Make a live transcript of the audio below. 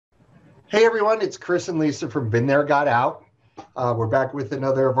Hey everyone, it's Chris and Lisa from Been There, Got Out. We're back with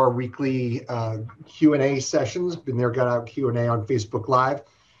another of our weekly Q&A sessions, Been There, Got Out Q&A on Facebook Live.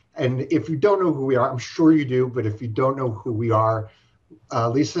 And if you don't know who we are, I'm sure you do, but if you don't know who we are,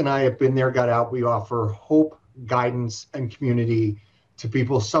 Lisa and I have Been There, Got Out. We offer hope, guidance, and community to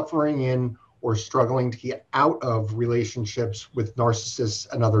people suffering in or struggling to get out of relationships with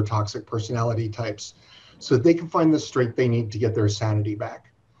narcissists and other toxic personality types so that they can find the strength they need to get their sanity back.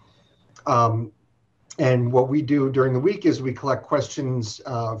 And what we do during the week is we collect questions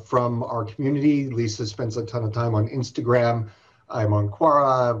from our community. Lisa spends a ton of time on Instagram. I'm on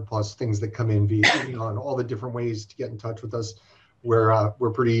Quora, plus things that come in via email and all the different ways to get in touch with us. We're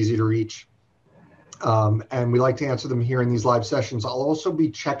pretty easy to reach. And we like to answer them here in these live sessions. I'll also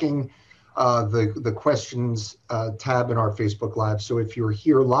be checking the questions tab in our Facebook Live. So if you're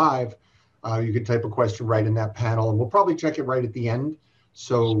here live, you can type a question right in that panel, and we'll probably check it right at the end.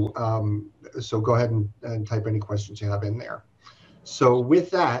 So go ahead and type any questions you have in there. So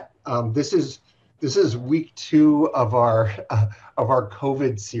with that, this is week 2 of our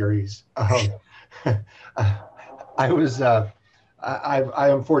COVID series. I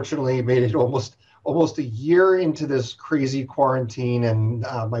unfortunately made it almost a year into this crazy quarantine, and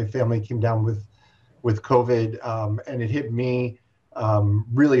my family came down with COVID, and it hit me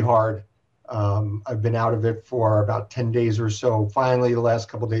really hard. I've been out of it for about 10 days or so. Finally, the last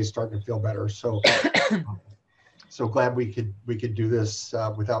couple of days starting to feel better. So, so glad we could do this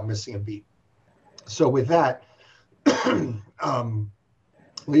without missing a beat. So with that,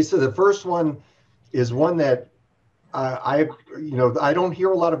 Lisa, the first one is one that I don't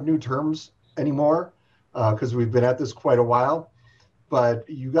hear a lot of new terms anymore because we've been at this quite a while. But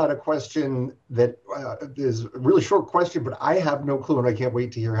you got a question that is a really short question, but I have no clue, and I can't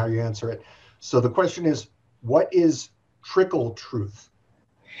wait to hear how you answer it. So the question is, what is trickle truth?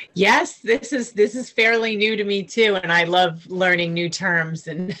 Yes, this is fairly new to me too, and I love learning new terms.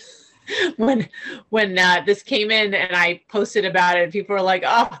 And when this came in and I posted about it, people were like,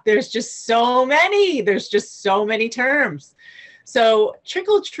 "Oh, there's just so many. There's just so many terms." So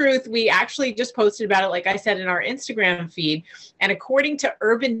trickle truth, we actually just posted about it, like I said, in our Instagram feed. And according to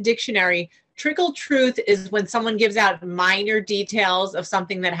Urban Dictionary, trickle truth is when someone gives out minor details of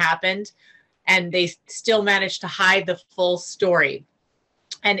something that happened and they still manage to hide the full story.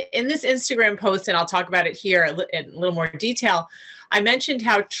 And in this Instagram post, and I'll talk about it here in a little more detail, I mentioned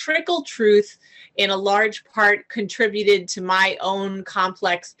how trickle truth in a large part contributed to my own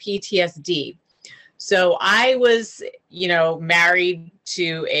complex PTSD. So I was, married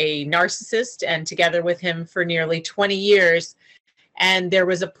to a narcissist and together with him for nearly 20 years. And there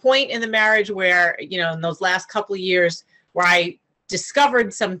was a point in the marriage where, in those last couple of years where I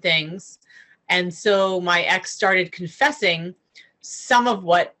discovered some things. And so my ex started confessing some of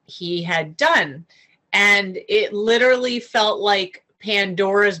what he had done. And it literally felt like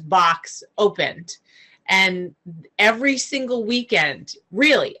Pandora's box opened. And every single weekend,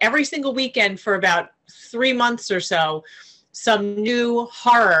 really, every single weekend for about 3 months or so, some new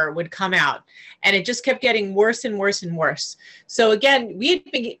horror would come out. And it just kept getting worse and worse and worse. So again, we had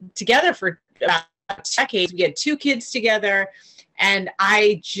been together for about decades. We had 2 kids together. And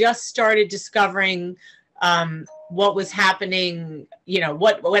I just started discovering what was happening,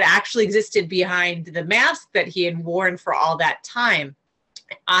 what actually existed behind the mask that he had worn for all that time.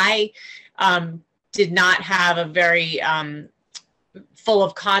 I did not have a very full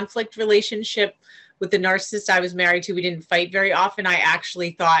of conflict relationship with the narcissist I was married to. We didn't fight very often. I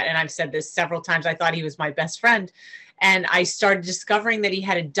actually thought, and I've said this several times, I thought he was my best friend. And I started discovering that he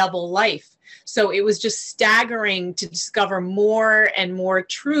had a double life. So it was just staggering to discover more and more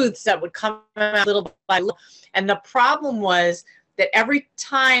truths that would come out little by little. And the problem was that every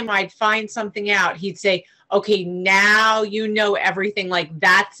time I'd find something out, he'd say, "Okay, now you know everything. Like,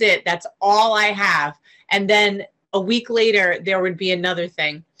 that's it. That's all I have." And then a week later, there would be another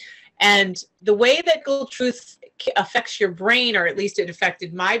thing. And the way that truth affects your brain, or at least it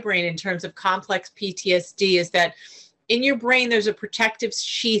affected my brain in terms of complex PTSD, is that in your brain, there's a protective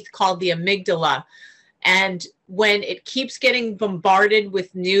sheath called the amygdala. And when it keeps getting bombarded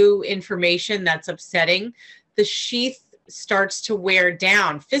with new information that's upsetting, the sheath starts to wear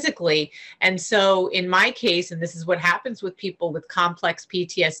down physically. And so in my case, and this is what happens with people with complex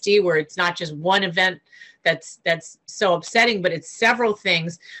PTSD, where it's not just one event that's so upsetting, but it's several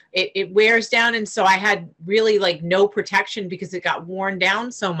things, it wears down. And so I had really no protection because it got worn down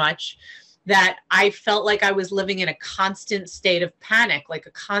so much that I felt like I was living in a constant state of panic, like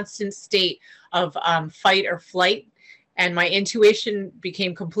a constant state of fight or flight. And my intuition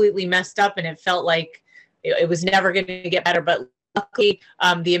became completely messed up, and it felt like it was never going to get better. But luckily,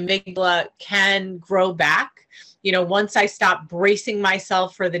 the amygdala can grow back. You know, once I stopped bracing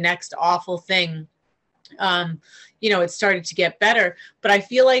myself for the next awful thing, you know, it started to get better. But I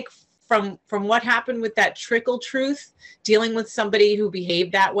feel like from what happened with that trickle truth, dealing with somebody who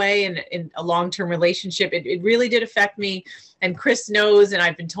behaved that way in a long-term relationship, it really did affect me. And Chris knows, and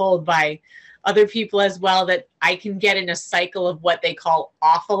I've been told by other people as well, that I can get in a cycle of what they call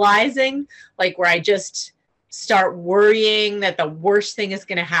awfulizing, like where I just start worrying that the worst thing is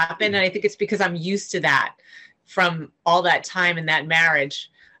going to happen. And I think it's because I'm used to that from all that time in that marriage.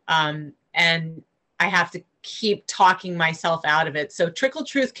 And I have to keep talking myself out of it. So trickle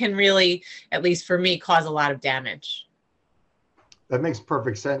truth can really, at least for me, cause a lot of damage. That makes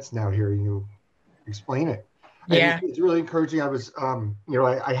perfect sense now hearing you explain it. Yeah. And it's really encouraging. I was, you know,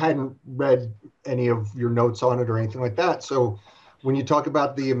 I hadn't read any of your notes on it or anything like that. So when you talk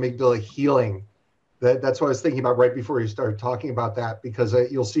about the amygdala healing, that's what I was thinking about right before you started talking about that, because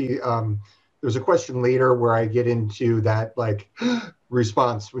you'll see there's a question later where I get into that like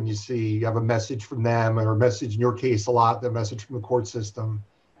response when you see you have a message from them, or a message, in your case a lot, the message from the court system,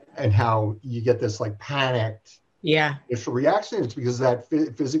 and how you get this like panicked initial reaction. It's because that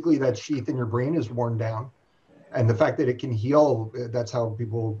physically that sheath in your brain is worn down. And the fact that it can heal, that's how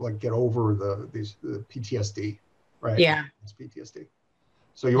people like get over the PTSD, right? Yeah. It's PTSD.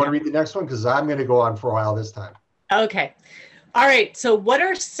 So you want to read the next one? Because I'm going to go on for a while this time. Okay. All right. So what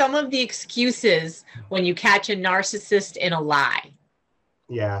are some of the excuses when you catch a narcissist in a lie?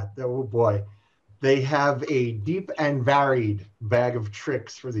 Yeah. Oh boy. They have a deep and varied bag of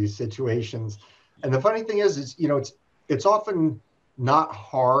tricks for these situations. And the funny thing is, you know, it's often not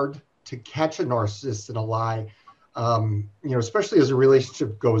hard to catch a narcissist in a lie. You know, especially as a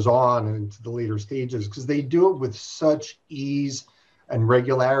relationship goes on and into the later stages, because they do it with such ease and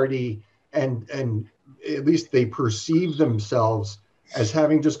regularity, and at least they perceive themselves as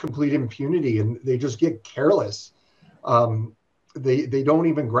having just complete impunity, and they just get careless. They don't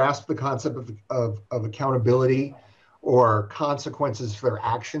even grasp the concept of accountability or consequences for their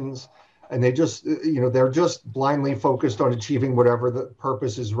actions, and they just, you know, they're just blindly focused on achieving whatever the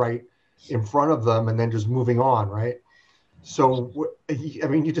purpose is right in front of them, and then just moving on, right? So, I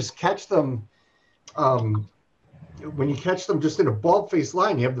mean, you just catch them, when you catch them just in a bald-faced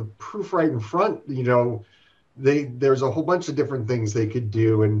line, you have the proof right in front, you know, there's a whole bunch of different things they could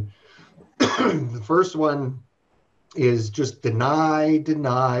do. And the first one is just deny,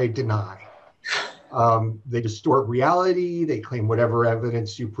 deny, deny. They distort reality. They claim whatever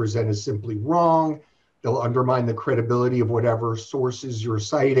evidence you present is simply wrong. They'll undermine the credibility of whatever sources you're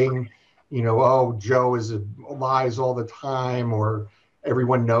citing. You know, oh, Joe lies all the time, or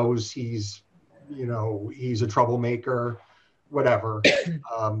everyone knows he's a troublemaker, whatever.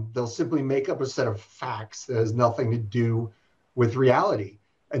 They'll simply make up a set of facts that has nothing to do with reality,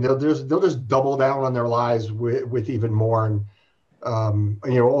 and they'll just double down on their lies with even more. And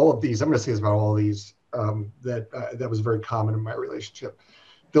you know, all of these, I'm going to say this about all of these, that was very common in my relationship.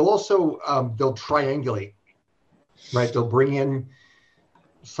 They'll also they'll triangulate, right? They'll bring in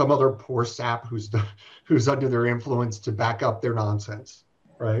some other poor sap who's under their influence to back up their nonsense,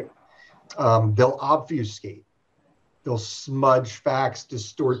 right? They'll obfuscate. They'll smudge facts,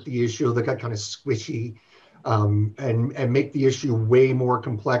 distort the issue. They got kind of squishy, and make the issue way more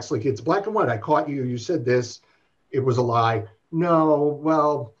complex. Like it's black and white. I caught you. You said this. It was a lie. No,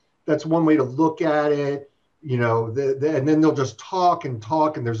 well, that's one way to look at it. You know, and then they'll just talk and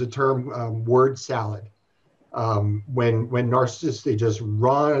talk. And there's a term, word salad. When narcissists, they just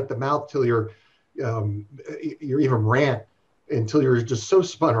run at the mouth till you're even rant until you're just so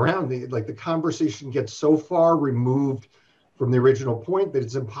spun around. The conversation gets so far removed from the original point that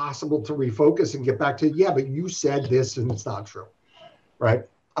it's impossible to refocus and get back to, yeah, but you said this and it's not true, right?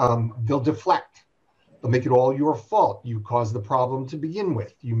 They'll deflect. They'll make it all your fault. You caused the problem to begin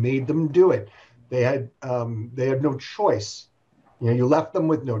with. You made them do it. They had no choice. You know, you left them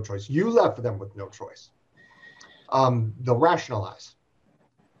with no choice. You left them with no choice. They'll rationalize.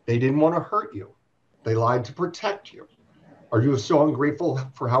 They didn't want to hurt you. They lied to protect you. Are you so ungrateful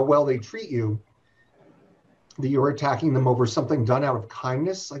for how well they treat you that you're attacking them over something done out of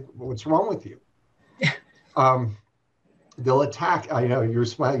kindness? Like, what's wrong with you? They'll attack. I know you're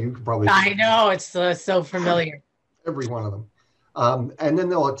smiling. You could probably. I know, it's so familiar. Every one of them. And then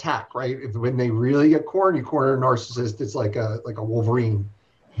they'll attack, right? When they really get cornered, you corner a narcissist, it's like a Wolverine.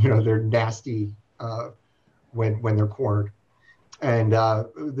 You know, they're nasty when they're cornered. And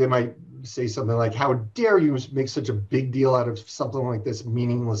they might say something like, how dare you make such a big deal out of something like this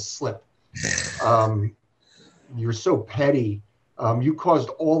meaningless slip? You're so petty. You caused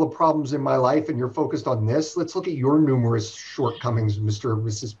all the problems in my life and you're focused on this. Let's look at your numerous shortcomings, Mr. or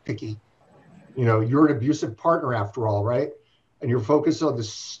Mrs. Picky. You know, you're an abusive partner after all, right? And your focus on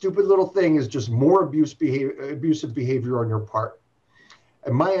this stupid little thing is just more abusive behavior on your part.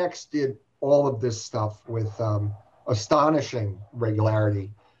 And my ex did all of this stuff with astonishing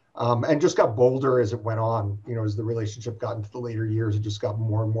regularity, and just got bolder as it went on. You know, as the relationship got into the later years, it just got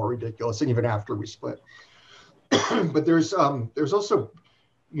more and more ridiculous. And even after we split, but there's also,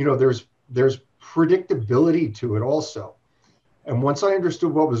 you know, there's predictability to it also. And once I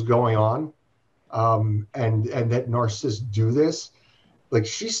understood what was going on, and that narcissists do this, like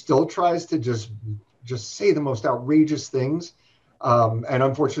she still tries to just say the most outrageous things. And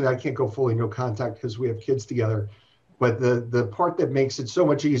unfortunately, I can't go fully no contact because we have kids together. But the part that makes it so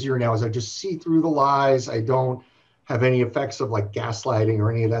much easier now is I just see through the lies. I don't have any effects of like gaslighting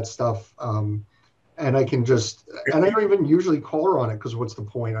or any of that stuff. And I can just, and I don't even usually call her on it because what's the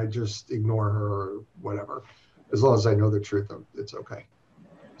point? I just ignore her or whatever. As long as I know the truth, it's okay.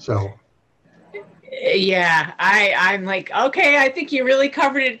 So. Yeah, I'm like, okay, I think you really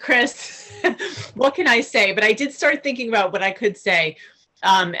covered it, Chris. What can I say? But I did start thinking about what I could say.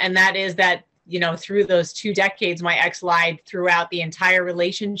 And that is that, you know, through those 2 decades, my ex lied throughout the entire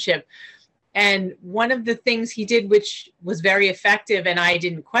relationship. And one of the things he did, which was very effective, and I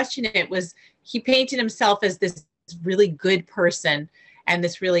didn't question it, was he painted himself as this really good person and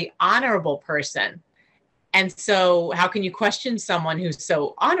this really honorable person. And so how can you question someone who's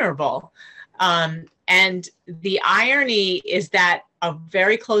so honorable? And the irony is that a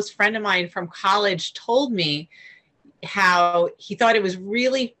very close friend of mine from college told me how he thought it was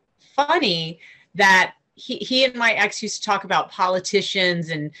really funny that he and my ex used to talk about politicians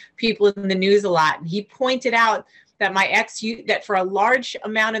and people in the news a lot. And he pointed out that my ex, that for a large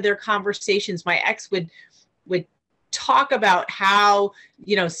amount of their conversations, my ex would talk about how,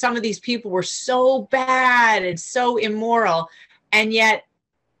 you know, some of these people were so bad and so immoral. And yet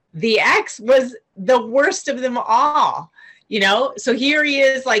the ex was the worst of them all, you know? So here he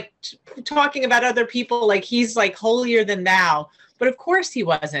is like talking about other people like he's like holier than thou, but of course he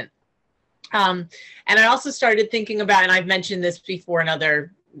wasn't. And I also started thinking about, and I've mentioned this before in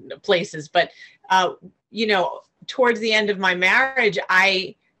other places, but, you know, towards the end of my marriage,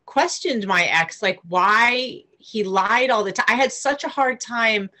 I questioned my ex, like why he lied all the time. I had such a hard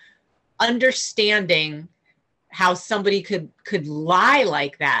time understanding how somebody could lie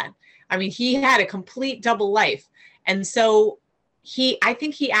like that. I mean, he had a complete double life. And so I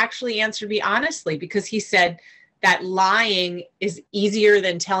think he actually answered me honestly, because he said that lying is easier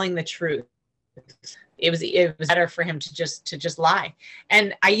than telling the truth. It was better for him to just lie.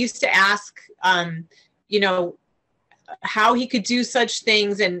 And I used to ask, you know, how he could do such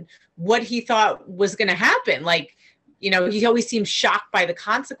things and what he thought was going to happen. Like, you know, he always seemed shocked by the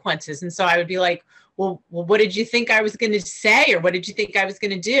consequences. And so I would be like, well, what did you think I was going to say? Or what did you think I was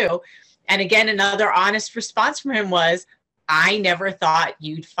going to do? And again, another honest response from him was, I never thought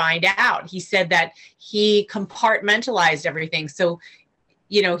you'd find out. He said that he compartmentalized everything. So,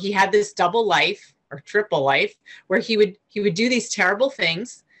 you know, he had this double life or triple life where he would do these terrible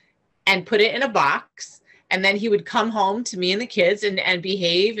things and put it in a box. And then he would come home to me and the kids and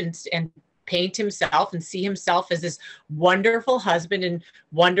behave and paint himself and see himself as this wonderful husband and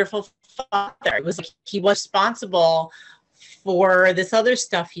wonderful father. It was like he was responsible for this other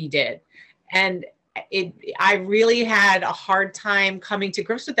stuff he did. And I really had a hard time coming to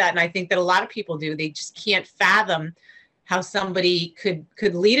grips with that. And I think that a lot of people do. They just can't fathom how somebody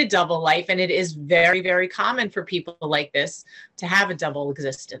could lead a double life. And it is very, very common for people like this to have a double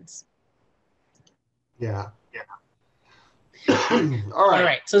existence. Yeah. All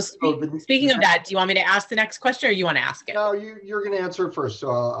right. So speaking of that, do you want me to ask the next question or you want to ask it? No, you're going to answer it first. So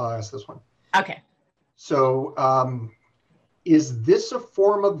I'll ask this one. Okay. So is this a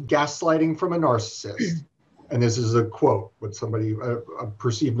form of gaslighting from a narcissist? And this is a quote, what somebody, a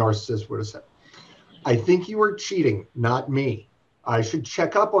perceived narcissist would have said. I think you are cheating, not me. I should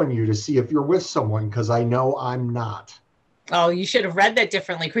check up on you to see if you're with someone because I know I'm not. Oh, you should have read that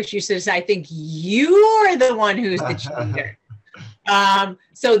differently, Chris. You should have said, I think you're the one who's the cheater.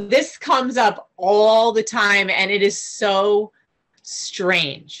 So this comes up all the time, and it is so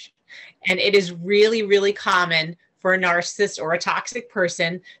strange. And it is really, really common for a narcissist or a toxic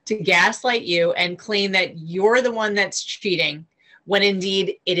person to gaslight you and claim that you're the one that's cheating, when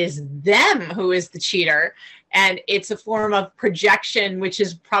indeed it is them who is the cheater. And it's a form of projection, which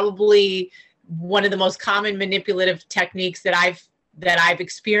is probably one of the most common manipulative techniques that I've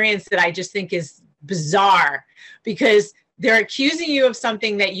experienced, that I just think is bizarre, because they're accusing you of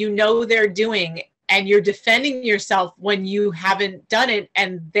something that you know they're doing, and you're defending yourself when you haven't done it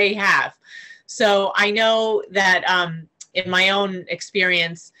and they have. So I know that in my own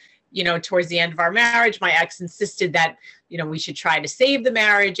experience, you know, towards the end of our marriage, my ex insisted that, you know, we should try to save the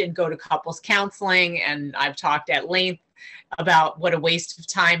marriage and go to couples counseling. And I've talked at length about what a waste of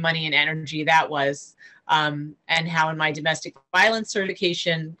time, money, and energy that was. And how in my domestic violence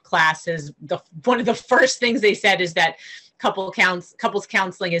certification classes, one of the first things they said is that couples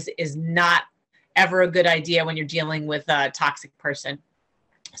counseling is not ever a good idea when you're dealing with a toxic person.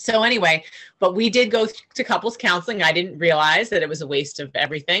 So anyway, but we did go to couples counseling. I didn't realize that it was a waste of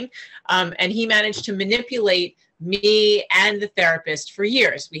everything. And he managed to manipulate me and the therapist for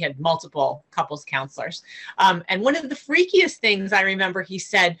years. We had multiple couples counselors. And one of the freakiest things I remember he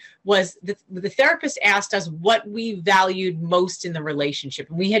said was the therapist asked us what we valued most in the relationship.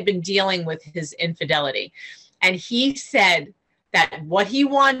 We had been dealing with his infidelity. And he said that what he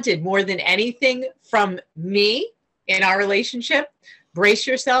wanted more than anything from me in our relationship, brace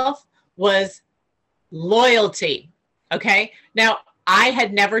yourself, was loyalty. Okay. Now, I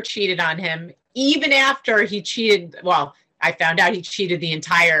had never cheated on him, even after he cheated. Well, I found out he cheated the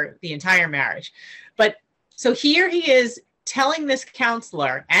entire marriage. But so here he is telling this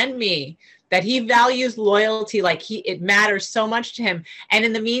counselor and me that he values loyalty, like it matters so much to him. And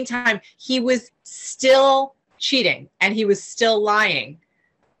in the meantime, he was still cheating and he was still lying,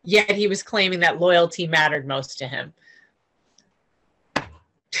 yet he was claiming that loyalty mattered most to him.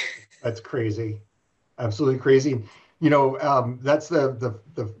 That's crazy. Absolutely crazy. You know, that's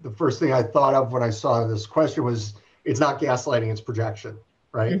the first thing I thought of when I saw this question was, it's not gaslighting, it's projection,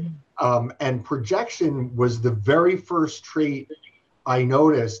 right? Mm-hmm. And projection was the very first trait I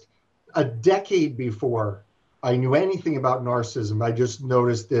noticed a decade before I knew anything about narcissism. I just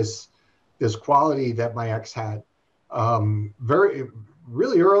noticed this quality that my ex had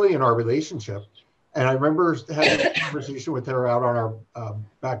really early in our relationship. And I remember having a conversation with her out on our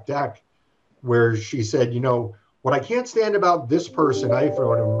back deck where she said, you know, what I can't stand about this person, I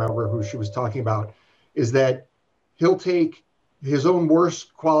don't remember who she was talking about, is that he'll take his own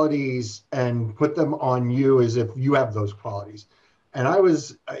worst qualities and put them on you as if you have those qualities. And I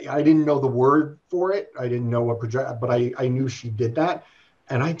didn't know the word for it. I didn't know what project, but I knew she did that.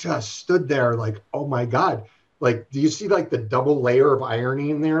 And I just stood there like, oh my God, like, do you see like the double layer of irony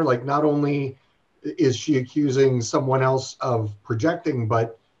in there? Like, not only is she accusing someone else of projecting,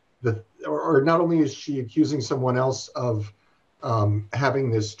 but or not only is she accusing someone else of having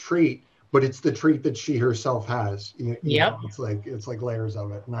this trait, but it's the trait that she herself has. You know, it's like layers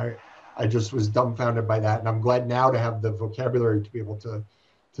of it. And I just was dumbfounded by that. And I'm glad now to have the vocabulary to be able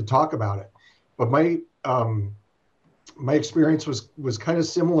to talk about it. But my experience was kind of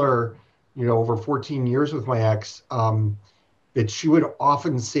similar, you know, over 14 years with my ex, that she would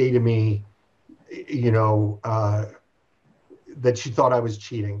often say to me, you know, that she thought I was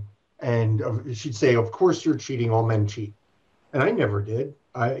cheating. And she'd say, of course you're cheating, all men cheat. And I never did.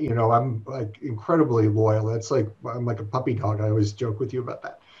 I'm like incredibly loyal. I'm like a puppy dog. I always joke with you about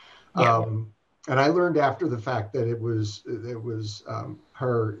that. Yeah. And I learned after the fact that it was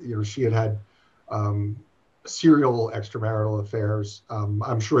her, you know, she had serial extramarital affairs.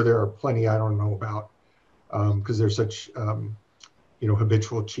 I'm sure there are plenty I don't know about because they're such,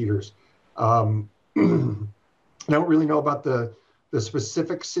 habitual cheaters. I don't really know about the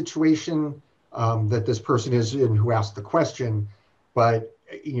specific situation that this person is in who asked the question, but,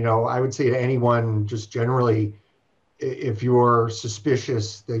 you know, I would say to anyone just generally, if you're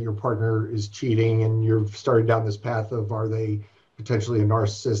suspicious that your partner is cheating and you've started down this path of, are they potentially a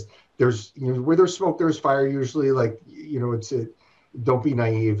narcissist? There's, you know, where there's smoke, there's fire usually. Like, you know, don't be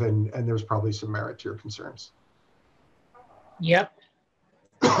naive, and there's probably some merit to your concerns. Yep.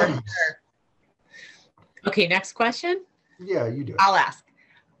 For sure. Okay, next question. Yeah, you do. I'll ask.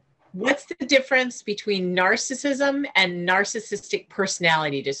 What's the difference between narcissism and narcissistic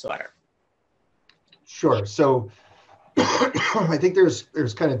personality disorder? Sure. So I think there's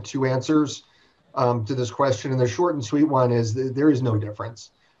kind of two answers to this question. And the short and sweet one is there is no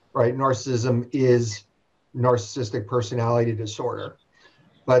difference, right? Narcissism is narcissistic personality disorder.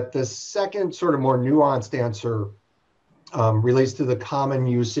 But the second sort of more nuanced answer relates to the common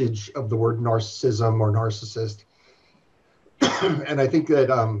usage of the word narcissism or narcissist. And I think that,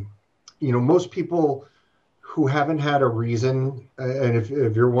 most people who haven't had a reason, and if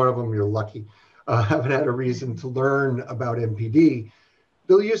you're one of them, you're lucky, haven't had a reason to learn about NPD,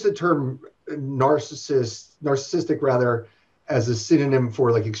 they'll use the term narcissistic rather, as a synonym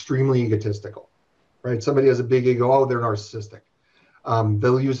for like extremely egotistical, right? Somebody has a big ego, oh, they're narcissistic.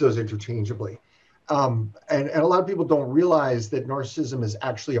 They'll use those interchangeably. And a lot of people don't realize that narcissism is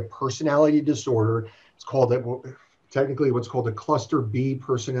actually a personality disorder. It's called, technically what's called a cluster B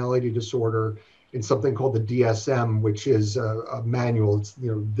personality disorder in something called the DSM, which is a manual. It's,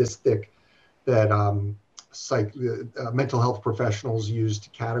 this thick, that mental health professionals use to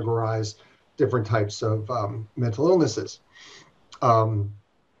categorize different types of mental illnesses.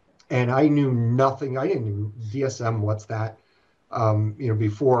 And I knew nothing. I didn't even DSM. What's that?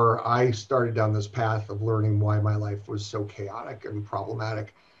 Before I started down this path of learning why my life was so chaotic and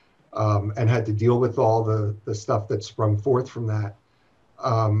problematic, and had to deal with all the stuff that sprung forth from that.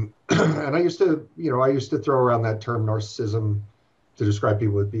 And I used to throw around that term narcissism to describe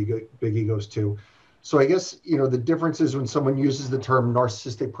people with big egos too. So I guess, the difference is when someone uses the term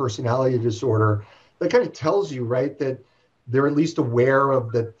narcissistic personality disorder, that kind of tells you, right, that they're at least aware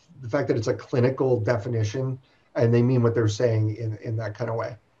of the fact that it's a clinical definition and they mean what they're saying in that kind of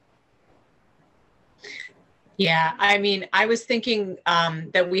way. Yeah, I mean, I was thinking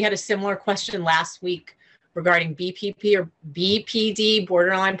that we had a similar question last week regarding BPP or BPD,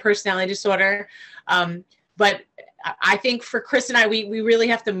 borderline personality disorder. But I think for Chris and I, we really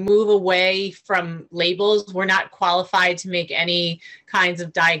have to move away from labels. We're not qualified to make any kinds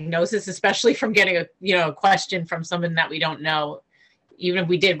of diagnosis, especially from getting a question from someone that we don't know. Even if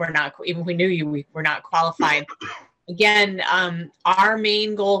we did, even if we knew you, we're not qualified. Again, our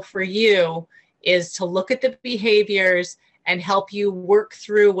main goal for you is to look at the behaviors and help you work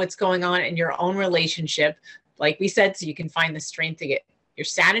through what's going on in your own relationship. Like we said, so you can find the strength to get your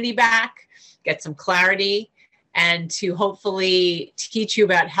sanity back, get some clarity, and to hopefully teach you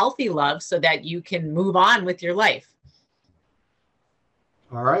about healthy love so that you can move on with your life.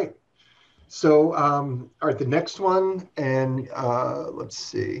 All right. So, all right, the next one, and let's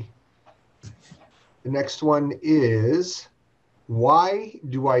see. The next one is, why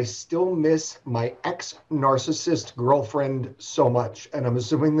do I still miss my ex-narcissist girlfriend so much? And I'm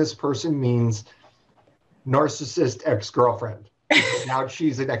assuming this person means narcissist ex-girlfriend. Now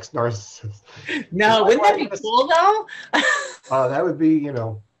she's an ex-narcissist. No, wouldn't that be cool though? That would be,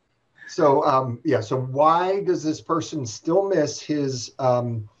 So, so why does this person still miss his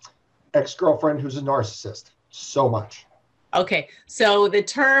ex-girlfriend who's a narcissist so much? Okay, so the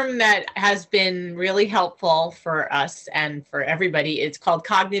term that has been really helpful for us and for everybody, it's called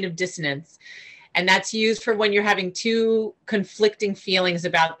cognitive dissonance. And that's used for when you're having two conflicting feelings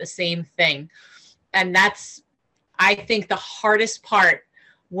about the same thing. And that's, I think, the hardest part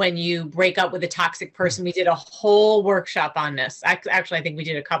when you break up with a toxic person. We did a whole workshop on this. Actually, I think we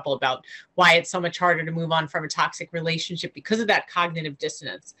did a couple about why it's so much harder to move on from a toxic relationship because of that cognitive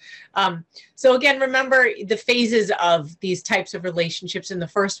dissonance. So again, remember the phases of these types of relationships. And the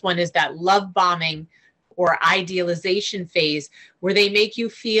first one is that love bombing or idealization phase, where they make you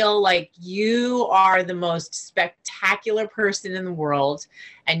feel like you are the most spectacular person in the world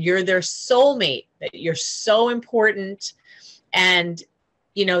and you're their soulmate, that you're so important, and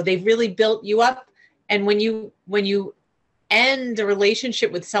they've really built you up. And when you end a relationship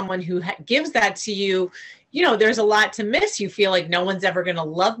with someone who gives that to you, there's a lot to miss. You feel like no one's ever going to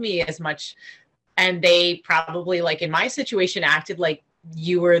love me as much. And they probably, like in my situation, acted like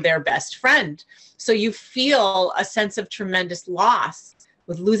you were their best friend. So you feel a sense of tremendous loss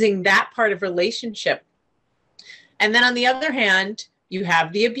with losing that part of relationship. And then on the other hand, you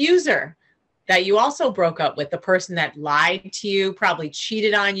have the abuser that you also broke up with, the person that lied to you, probably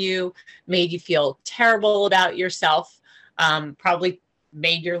cheated on you, made you feel terrible about yourself, probably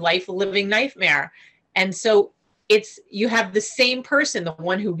made your life a living nightmare. And so you have the same person, the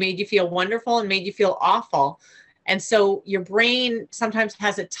one who made you feel wonderful and made you feel awful. And so your brain sometimes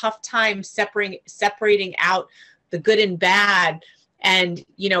has a tough time separating out the good and bad. And,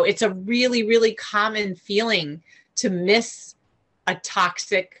 it's a really, really common feeling to miss a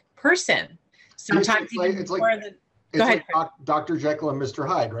toxic person. Sometimes it's like Dr. Jekyll and Mr.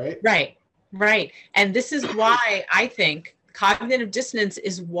 Hyde, right? Right. And this is why I think cognitive dissonance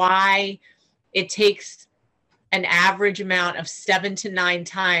is why it takes an average amount of 7 to 9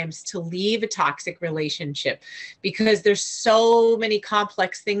 times to leave a toxic relationship, because there's so many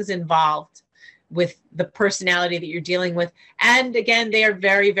complex things involved with the personality that you're dealing with. And again, they are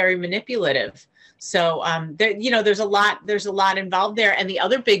very, very manipulative. So, there's a lot involved there. And the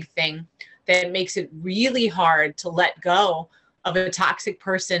other big thing that makes it really hard to let go of a toxic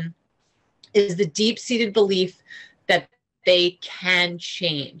person is the deep-seated belief that they can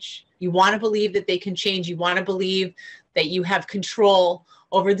change. You want to believe that they can change. You want to believe that you have control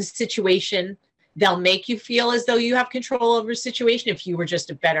over the situation. They'll make you feel as though you have control over a situation. If you were just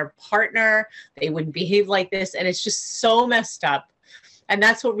a better partner, they wouldn't behave like this. And it's just so messed up. And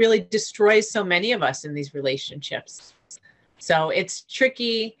that's what really destroys so many of us in these relationships. So it's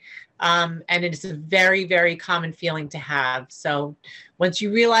tricky. And it's a very, very common feeling to have. So once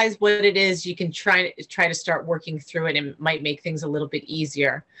you realize what it is, you can try to start working through it, and it might make things a little bit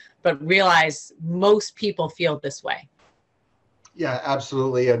easier. But realize most people feel this way. Yeah,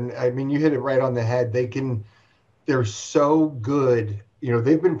 absolutely. And I mean, you hit it right on the head. They're so good. You know,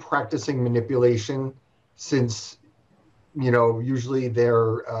 they've been practicing manipulation since, you know, usually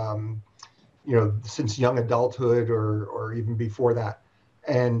they're, you know, since young adulthood or even before that.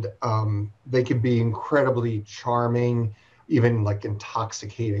 And they can be incredibly charming, even like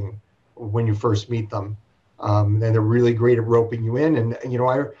intoxicating when you first meet them. And they're really great at roping you in. And, you know,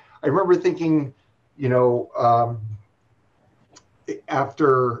 I remember thinking, you know,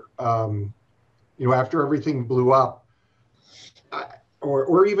 after, you know, after everything blew up,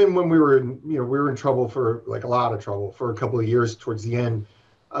 or even when we were in, you know, we were in trouble for like a lot of trouble for a couple of years towards the end.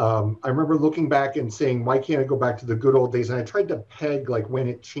 I remember looking back and saying, why can't I go back to the good old days? And I tried to peg like when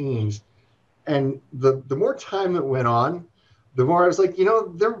it changed. And the more time that went on, the more I was like, you know,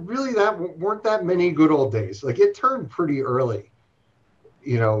 there really weren't that many good old days. Like it turned pretty early,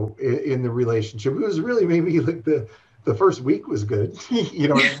 you know, in the relationship. It was really maybe like the first week was good. You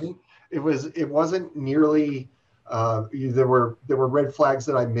know what I mean? It wasn't nearly, there were red flags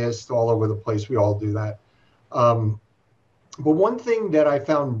that I missed all over the place. We all do that. But one thing that I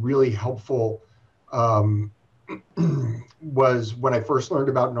found really helpful was when I first learned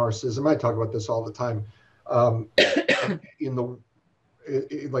about narcissism. I talk about this all the time. In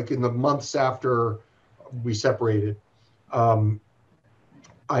the months after we separated, I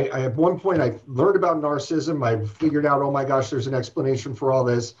at one point I learned about narcissism. I figured out, oh my gosh, there's an explanation for all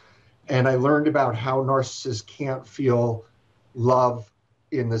this, and I learned about how narcissists can't feel love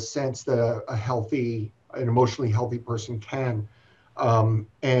in the sense that an emotionally healthy person can.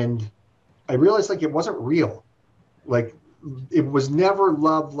 And I realized like it wasn't real. Like it was never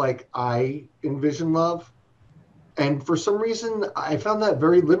love like I envision love. And for some reason, I found that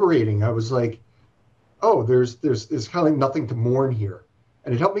very liberating. I was like, oh, there's kind of like nothing to mourn here.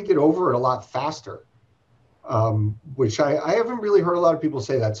 And it helped me get over it a lot faster, which I haven't really heard a lot of people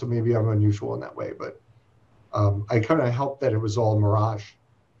say that. So maybe I'm unusual in that way, but I kind of helped that it was all mirage.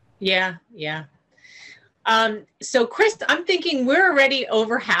 Yeah, yeah. So Chris, I'm thinking we're already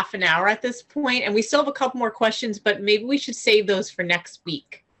over half an hour at this point, and we still have a couple more questions, but maybe we should save those for next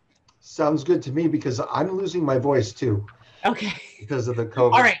week. Sounds good to me because I'm losing my voice too. Okay. Because of the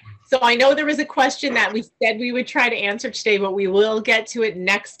COVID. All right. So I know there was a question that we said we would try to answer today, but we will get to it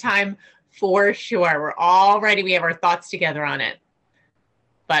next time for sure. We're all ready. We have our thoughts together on it.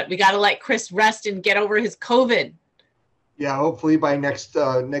 But we got to let Chris rest and get over his COVID. Yeah, hopefully by next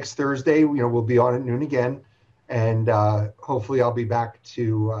Thursday, you know, we'll be on at noon again, and hopefully I'll be back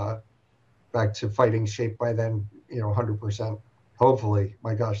to fighting shape by then. You know, 100%. Hopefully,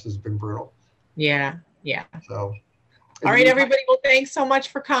 my gosh, this has been brutal. Yeah, yeah. So, all right, everybody. Well, thanks so much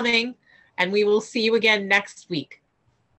for coming, and we will see you again next week.